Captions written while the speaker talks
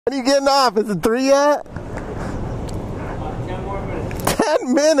When are you getting off? Is it 3 yet? 10 more minutes.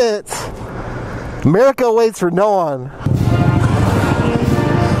 10 minutes? America waits for no one.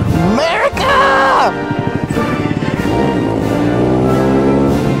 America!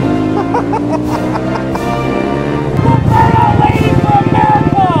 Waiting for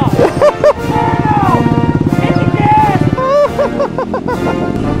America! Hit the gas!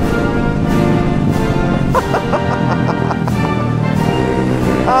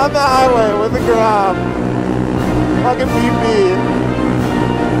 On the highway with the grab. Fucking BP.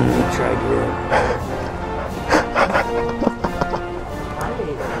 Try again.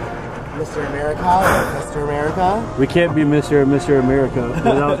 Mr. America, Mr. America. We can't be Mr. and Mr. America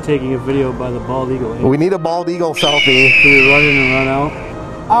without taking a video by the bald eagle. We need a bald eagle selfie. Can we run in and run out?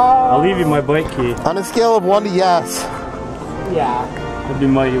 I'll leave you my bike key. On a scale of 1 to yes. Yeah. That'd be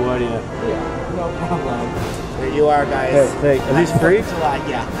mighty whitey. Yeah, no problem. There you are, guys. Hey, are these free?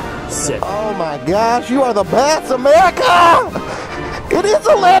 Yeah. Sick. Oh my gosh, you are the best, America! It is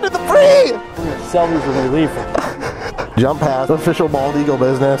the land of the free! We're gonna sell these when we leave. Jump past official bald eagle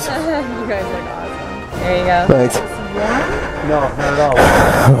business. You guys look awesome. There you go. Thanks. No, not at all.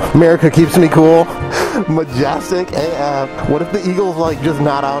 America keeps me cool. Majestic AF. What if the Eagles like just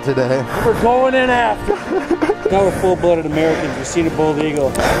not out today? We're going in after. Now we're full-blooded Americans. We see the bald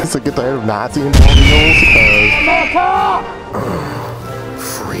eagle. So get tired of not seeing bald eagles. America!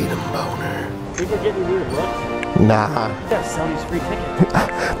 Freedom boner. Think we're getting weird looks? Nah. We gotta sell these free tickets.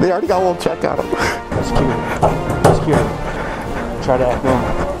 They already got a little check on them. That's cute. That's cute. Try to act normal.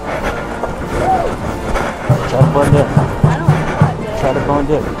 Try to blend in. Try to blend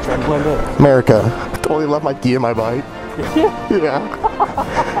in. Try to blend in. America. Totally left my key in my bike. Yeah.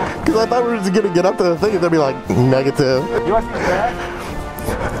 Because I thought we were just going to get up to the thing and they'd be like, negative. You want to see that?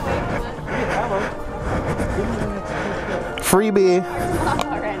 Freebie.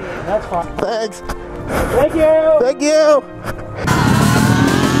 Already. That's fine. Thanks. Thank you! Thank you.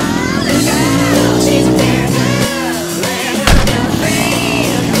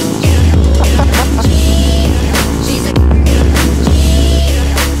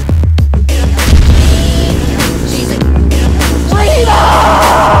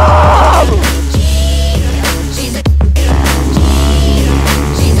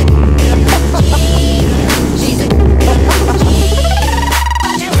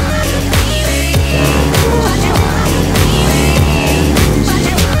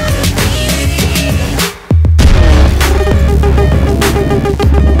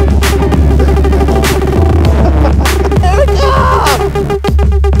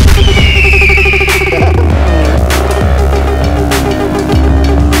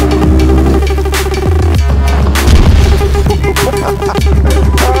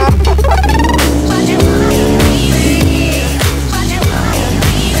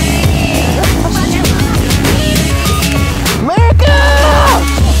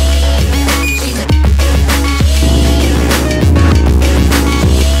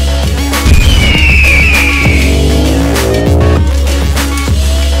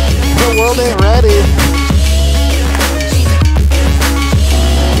 Ain't ready.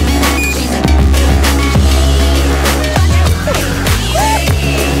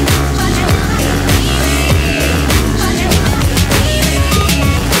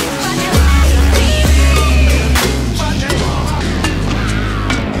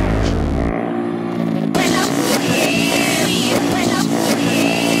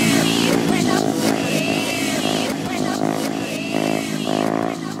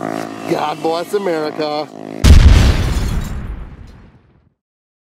 God bless America.